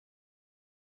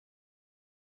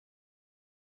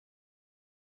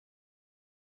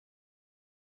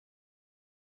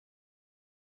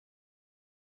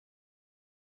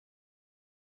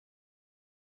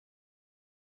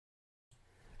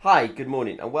Hi, good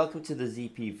morning, and welcome to the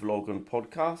ZP Vlog and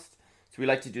Podcast. So we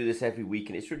like to do this every week,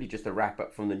 and it's really just a wrap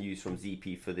up from the news from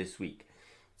ZP for this week.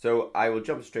 So I will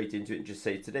jump straight into it and just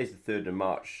say today's the 3rd of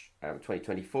March,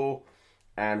 2024,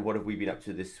 and what have we been up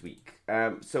to this week?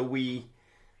 So we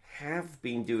have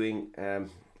been doing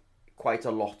quite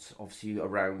a lot, obviously,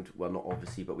 around, well, not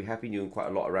obviously, but we have been doing quite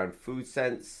a lot around Food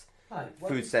Sense.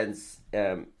 Food Sense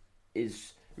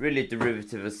is really a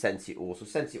derivative of Sensi-All. So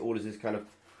Sensi-All is this kind of,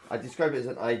 I describe it as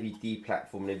an IVD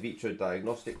platform, an in vitro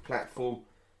diagnostic platform.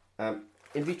 In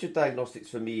vitro diagnostics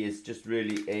for me is just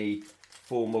really a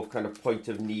form of kind of point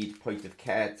of need, point of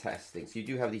care testing. So you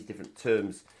do have these different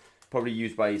terms, probably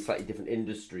used by slightly different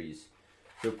industries.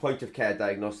 So point of care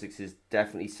diagnostics is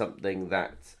definitely something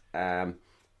that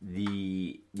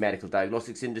the medical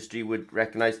diagnostics industry would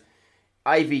recognize.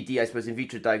 IVD, I suppose, in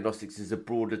vitro diagnostics is a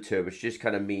broader term, which just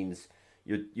kind of means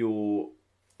you're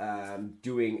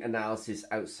doing analysis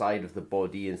outside of the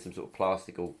body in some sort of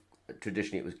plastic, or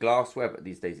traditionally it was glassware, but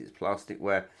these days it's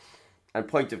plasticware. And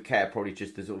point of care, probably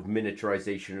just the sort of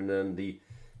miniaturization and then the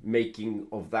making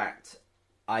of that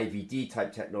IVD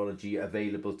type technology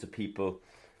available to people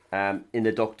in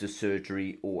the doctor's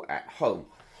surgery or at home.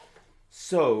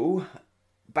 So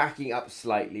backing up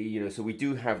slightly, so we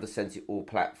do have the Sensi-All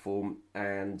platform,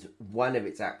 and one of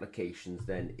its applications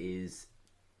then is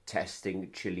testing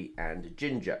chili and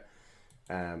ginger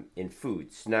in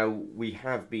foods. Now we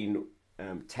have been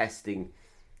testing.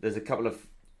 There's a couple of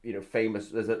famous.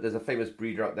 There's a famous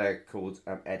breeder out there called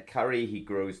Ed Curry. He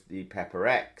grows the Pepper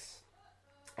X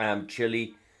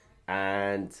chili,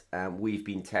 and we've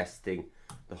been testing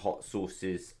the hot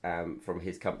sauces from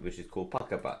his company, which is called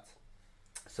Pucker Butt.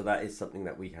 So that is something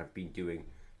that we have been doing,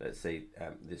 let's say,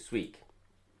 this week.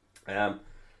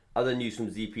 Other news from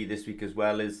ZP this week as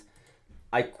well is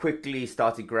I quickly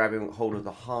started grabbing hold of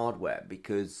the hardware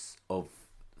because of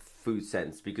Food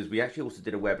Sense, because we actually also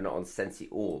did a webinar on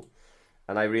Sensi-All.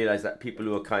 And I realized that people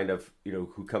who are kind of,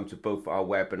 who come to both our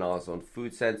webinars on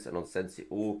Food Sense and on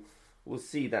Sensi-All will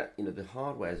see that, the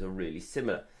hardwares are really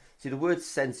similar. See, the word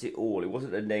Sensi-All, it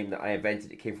wasn't a name that I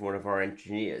invented. It came from one of our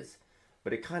engineers.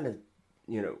 But it kind of,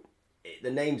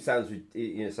 the name sounds,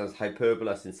 sounds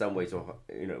hyperbolous in some ways, or,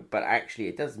 but actually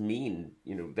it does mean,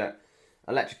 that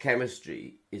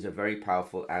electrochemistry is a very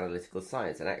powerful analytical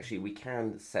science, and actually we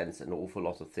can sense an awful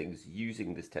lot of things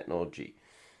using this technology.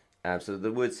 So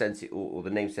the word Sensi-All, or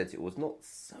the name Sensi-All, is not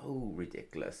so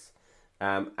ridiculous.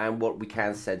 And what we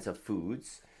can sense are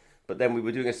foods. But then we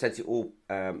were doing a Sensi-All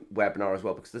webinar as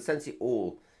well, because the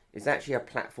Sensi-All is actually a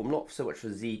platform, not so much for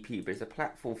ZP, but it's a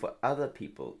platform for other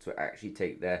people to actually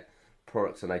take their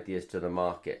products and ideas to the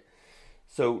market.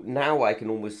 So now I can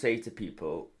almost say to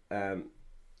people,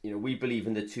 we believe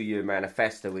in the 2-year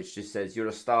manifesto, which just says you're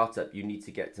a startup, you need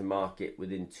to get to market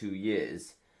within 2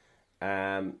 years.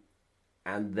 And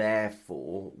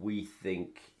therefore, we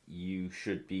think you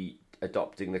should be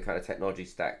adopting the kind of technology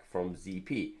stack from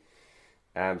ZP.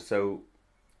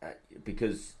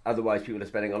 Because otherwise people are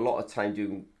spending a lot of time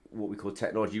doing what we call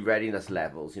technology readiness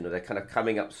levels. They're kind of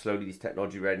coming up slowly, these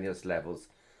technology readiness levels.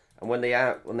 And when they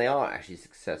are actually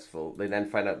successful, they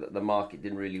then find out that the market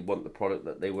didn't really want the product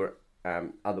that they were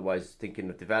otherwise thinking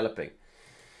of developing.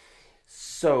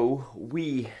 So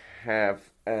we have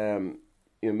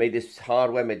made this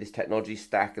hardware, made this technology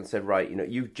stack, and said, right,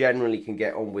 you generally can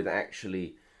get on with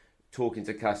actually talking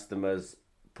to customers,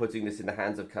 putting this in the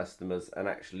hands of customers, and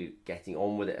actually getting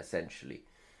on with it, essentially.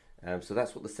 So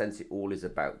that's what the Sensi-All is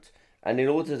about. And in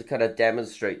order to kind of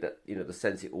demonstrate that, the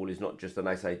Sensi-All is not just a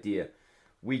nice idea,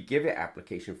 we give it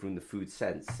application from the Food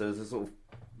Sense. So there's a sort of,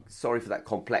 sorry for that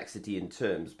complexity in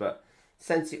terms, but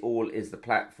Sensi-All is the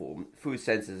platform. Food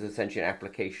Sense is essentially an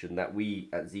application that we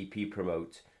at ZP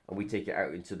promote, and we take it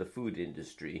out into the food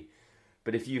industry.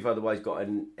 But if you've otherwise got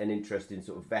an interest in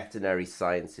sort of veterinary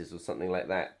sciences or something like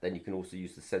that, then you can also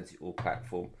use the Sensi-All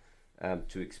platform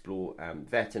to explore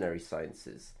veterinary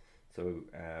sciences. So,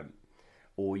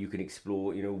 or you can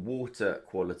explore, water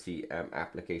quality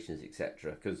applications,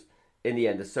 etc. Because in the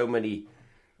end, there's so many.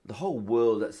 The whole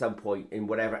world at some point in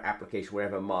whatever application,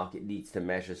 wherever market needs to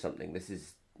measure something. This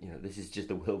is just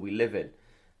the world we live in,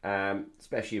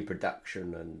 especially in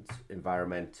production and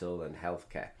environmental and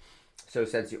healthcare. So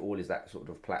Sensi-All is that sort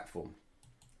of platform.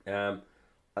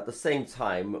 At the same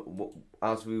time,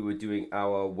 as we were doing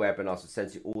our webinars of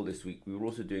Sensi-All this week, we were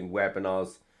also doing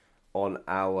webinars on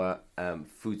our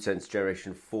Food Sense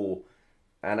Generation 4,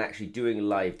 and actually doing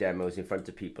live demos in front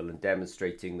of people and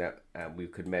demonstrating that we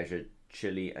could measure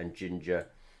chili and ginger,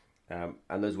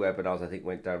 and those webinars I think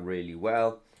went down really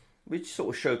well, which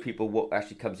sort of showed people what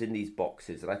actually comes in these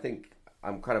boxes. And I think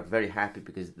I'm kind of very happy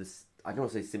because this, I don't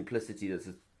want to say simplicity, that's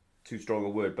too strong a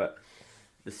word, but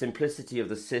the simplicity of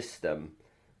the system,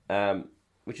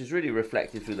 which is really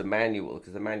reflected through the manual,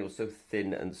 because the manual is so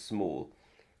thin and small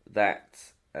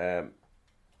that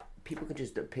people can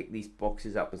just pick these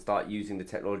boxes up and start using the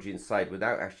technology inside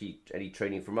without actually any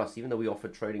training from us, even though we offer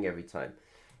training every time.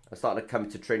 I'm starting to come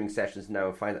to training sessions now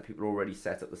and find that people already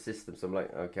set up the system. So I'm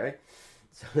like, okay,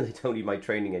 so they don't need my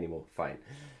training anymore. Fine.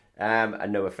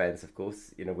 And no offense, of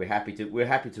course. You know, we're happy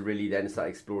to really then start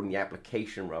exploring the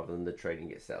application rather than the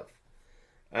training itself.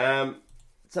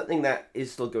 Something that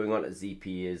is still going on at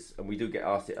ZP is, and we do get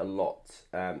asked it a lot,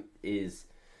 is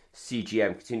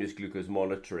CGM, continuous glucose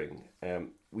monitoring.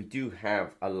 We do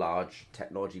have a large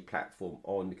technology platform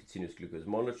on the continuous glucose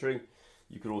monitoring.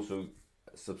 You can also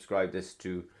subscribe this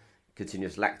to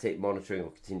continuous lactate monitoring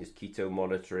or continuous keto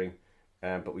monitoring.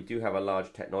 But we do have a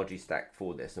large technology stack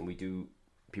for this, and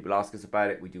people ask us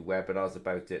about it. We do webinars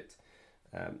about it.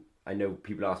 I know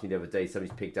people asked me the other day,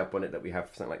 somebody's picked up on it, that we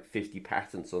have something like 50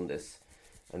 patents on this,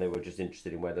 and they were just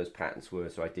interested in where those patents were,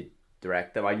 so I did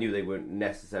direct them. I knew they weren't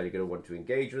necessarily going to want to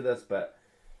engage with us, but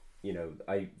you know,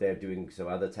 they're doing some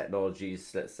other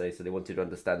technologies, let's say, so they wanted to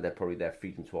understand probably their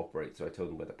freedom to operate, so I told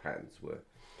them where the patents were.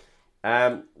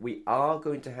 We are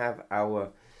going to have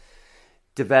our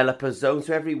developer zone,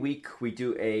 so every week we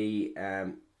do a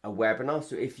webinar.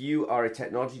 So if you are a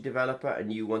technology developer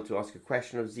and you want to ask a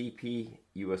question of ZP,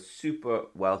 you are super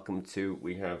welcome to.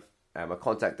 We have a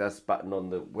contact us button on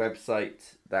the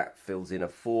website that fills in a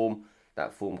form.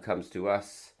 That form comes to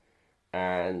us,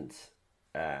 and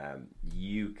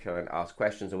you can ask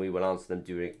questions and we will answer them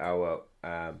during our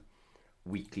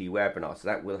weekly webinar. So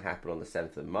that will happen on the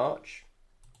 7th of March.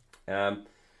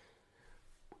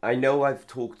 I know I've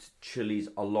talked chilies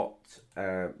a lot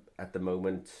at the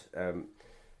moment,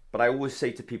 but I always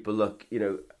say to people, look, you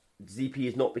know, ZP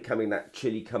is not becoming that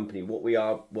chili company. What we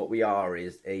are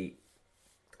is a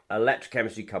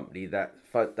electrochemistry company that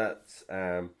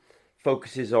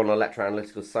focuses on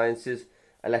electroanalytical sciences.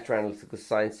 Electroanalytical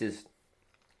sciences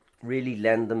really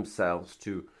lend themselves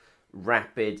to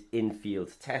rapid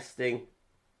in-field testing.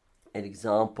 An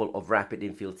example of rapid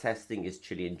in-field testing is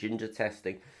chili and ginger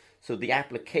testing. So the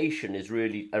application is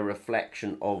really a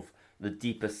reflection of the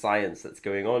deeper science that's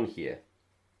going on here.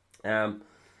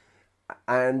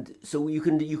 And so you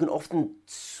can often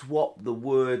swap the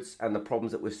words and the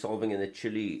problems that we're solving in the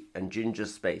chili and ginger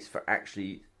space for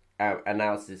actually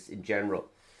analysis in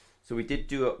general. So we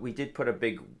did put a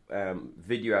big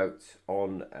video out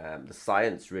on the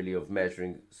science really of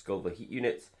measuring Scoville heat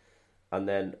units, and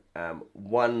then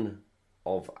one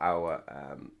of our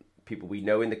people we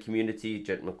know in the community, a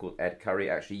gentleman called Ed Curry,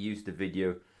 actually used the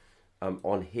video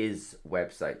on his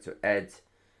website. So Ed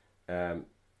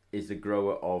is the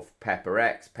grower of Pepper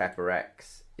X. Pepper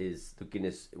X is the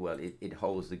Guinness, well, it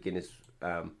holds the Guinness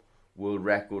world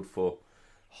record for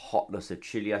hotness of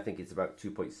chili. I think it's about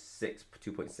 2.6,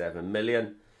 2.7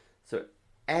 million. So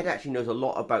Ed actually knows a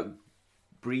lot about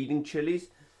breeding chilies,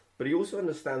 but he also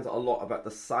understands a lot about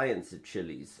the science of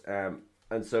chilies.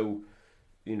 And so,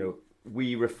 you know,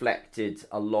 we reflected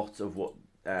a lot of what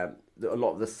a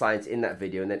lot of the science in that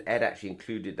video, and then Ed actually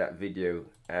included that video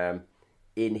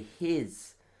in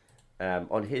his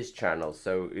on his channel.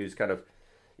 So it was kind of,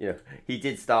 you know, he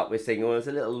did start with saying, "Oh, it's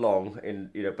a little long," and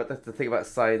you know, but that's the thing about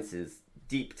science is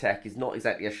deep tech is not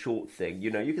exactly a short thing.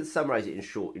 You know, you can summarize it in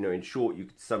short. You know, in short, you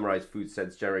could summarize Food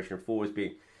Sense Generation 4 as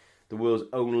being the world's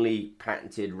only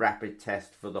patented rapid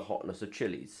test for the hotness of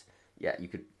chilies. Yeah, you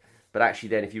could. But actually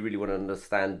then, if you really want to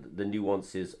understand the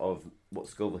nuances of what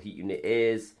Scoville heat unit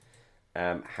is,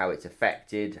 how it's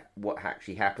affected, what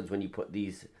actually happens when you put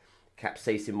these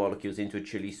capsaicin molecules into a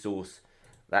chili sauce,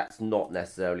 that's not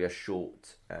necessarily a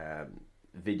short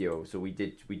video. So we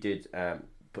did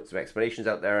put some explanations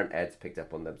out there, and Ed's picked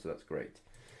up on them, so that's great.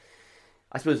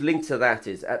 I suppose linked to that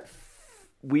is,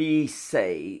 we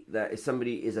say that if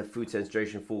somebody is a Food Sense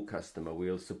Generation 4 customer,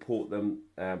 we'll support them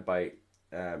by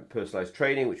personalized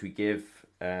training, which we give.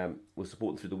 We'll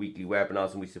support them through the weekly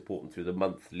webinars, and we support them through the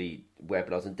monthly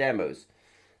webinars and demos.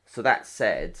 So that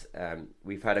said,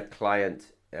 we've had a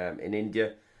client in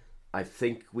India. I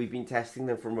think we've been testing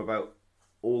them from about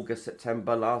August,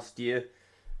 September last year.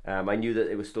 I knew that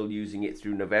they were still using it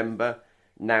through November.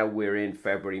 Now we're in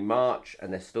February, March,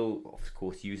 and they're still, of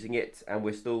course, using it, and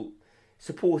we're still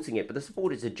supporting it. But the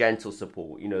support is a gentle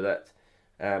support, you know, that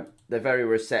they're very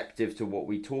receptive to what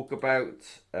we talk about,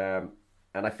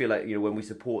 and I feel like, you know, when we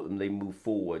support them, they move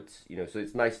forward, you know, so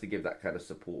it's nice to give that kind of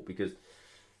support, because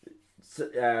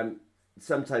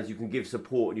sometimes you can give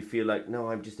support and you feel like, no,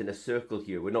 I'm just in a circle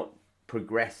here, we're not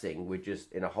progressing, we're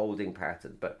just in a holding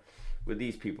pattern. But with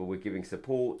these people, we're giving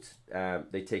support,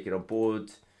 they take it on board,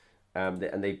 and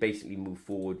they basically move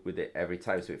forward with it every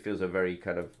time. So it feels a very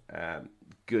kind of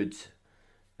good,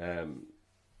 a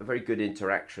very good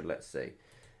interaction, let's say.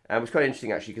 And it was quite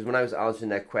interesting actually, because when I was answering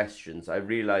their questions, I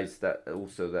realised that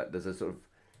also that there's a sort of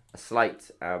a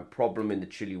slight problem in the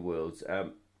chili world,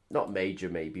 not major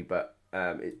maybe, but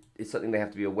it's something they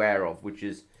have to be aware of, which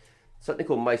is something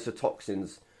called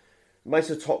mycotoxins.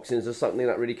 Mycotoxins are something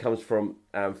that really comes from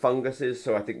funguses.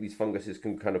 So I think these funguses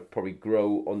can kind of probably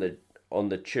grow on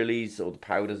the chilies or the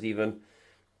powders even.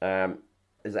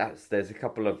 There's a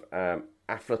couple of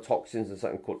aflatoxins and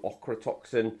something called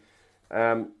ochratoxin,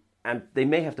 and they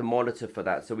may have to monitor for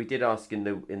that. So we did ask in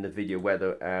the video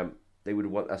whether they would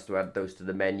want us to add those to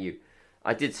the menu.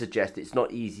 I did suggest it's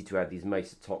not easy to add these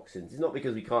mycotoxins. It's not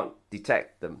because we can't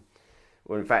detect them,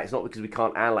 or in fact, it's not because we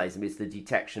can't analyze them. It's the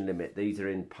detection limit. These are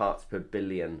in parts per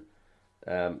billion,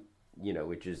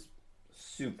 which is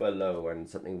super low and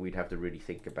something we'd have to really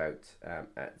think about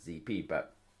at ZP,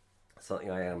 but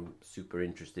something I am super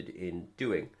interested in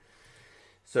doing.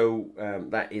 So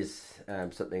that is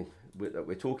something that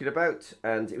we're talking about,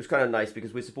 and it was kind of nice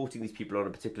because we're supporting these people on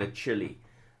a particular chili,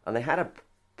 and they had a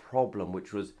problem,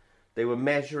 which was they were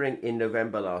measuring in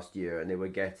November last year, and they were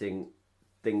getting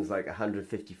things like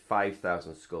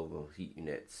 155,000 Scoville heat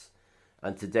units,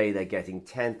 and today they're getting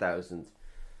 10,000.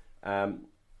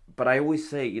 But I always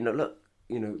say, look,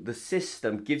 the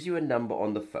system gives you a number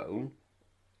on the phone,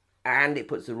 and it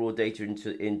puts the raw data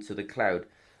into the cloud.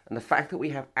 And the fact that we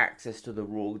have access to the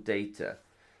raw data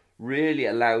really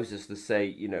allows us to say,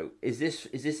 is this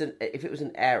if it was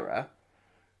an error,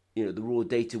 the raw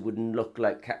data wouldn't look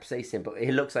like capsaicin, but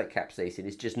it looks like capsaicin.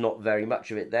 It's just not very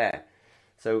much of it there.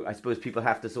 So I suppose people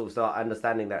have to sort of start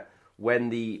understanding that when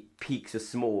the peaks are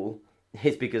small,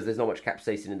 it's because there's not much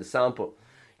capsaicin in the sample.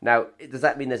 Now, does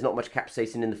that mean there's not much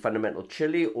capsaicin in the fundamental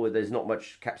chili, or there's not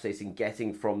much capsaicin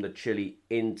getting from the chili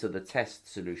into the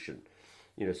test solution?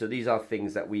 So these are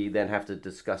things that we then have to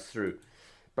discuss through.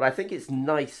 But I think it's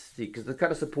nice because the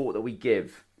kind of support that we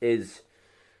give is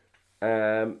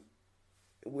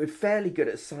we're fairly good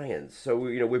at science. So,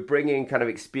 we're bringing kind of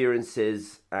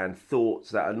experiences and thoughts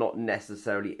that are not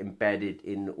necessarily embedded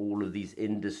in all of these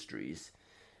industries.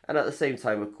 And at the same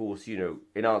time, of course,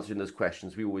 in answering those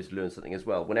questions, we always learn something as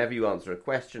well. Whenever you answer a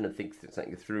question and think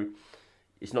something through,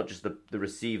 it's not just the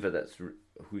receiver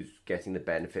who's getting the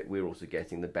benefit. We're also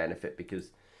getting the benefit because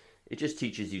it just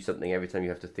teaches you something every time you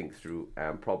have to think through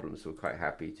problems. So we're quite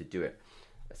happy to do it,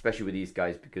 especially with these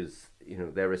guys because,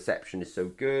 their reception is so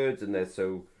good and they're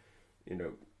so,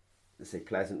 let's say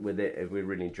pleasant with it. And we're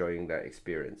really enjoying that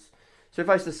experience. So if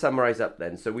I was to summarize up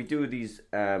then, so we do these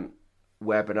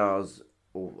webinars,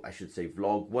 or I should say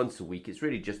vlog, once a week. It's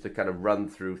really just to kind of run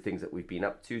through things that we've been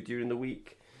up to during the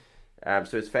week.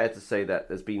 So it's fair to say that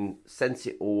there's been Sense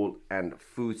It All and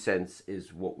Food Sense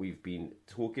is what we've been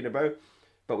talking about.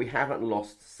 But we haven't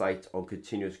lost sight on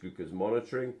continuous glucose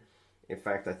monitoring. In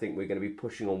fact, I think we're going to be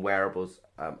pushing on wearables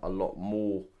a lot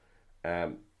more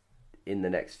in the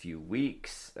next few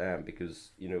weeks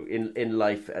because, in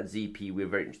life at ZP, we're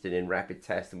very interested in rapid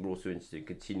tests and we're also interested in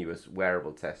continuous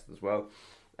wearable tests as well.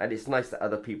 And it's nice that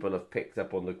other people have picked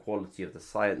up on the quality of the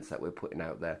science that we're putting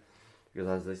out there. Because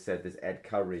as I said, there's Ed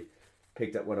Curry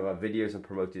picked up one of our videos and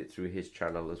promoted it through his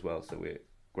channel as well. So we're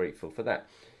grateful for that.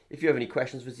 If you have any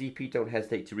questions for ZP, don't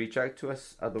hesitate to reach out to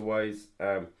us. Otherwise,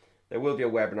 there will be a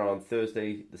webinar on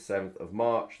Thursday, the 7th of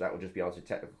March. That will just be answering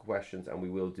technical questions. And we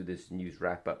will do this news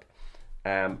wrap up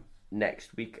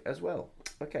next week as well.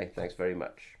 Okay, thanks very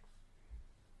much.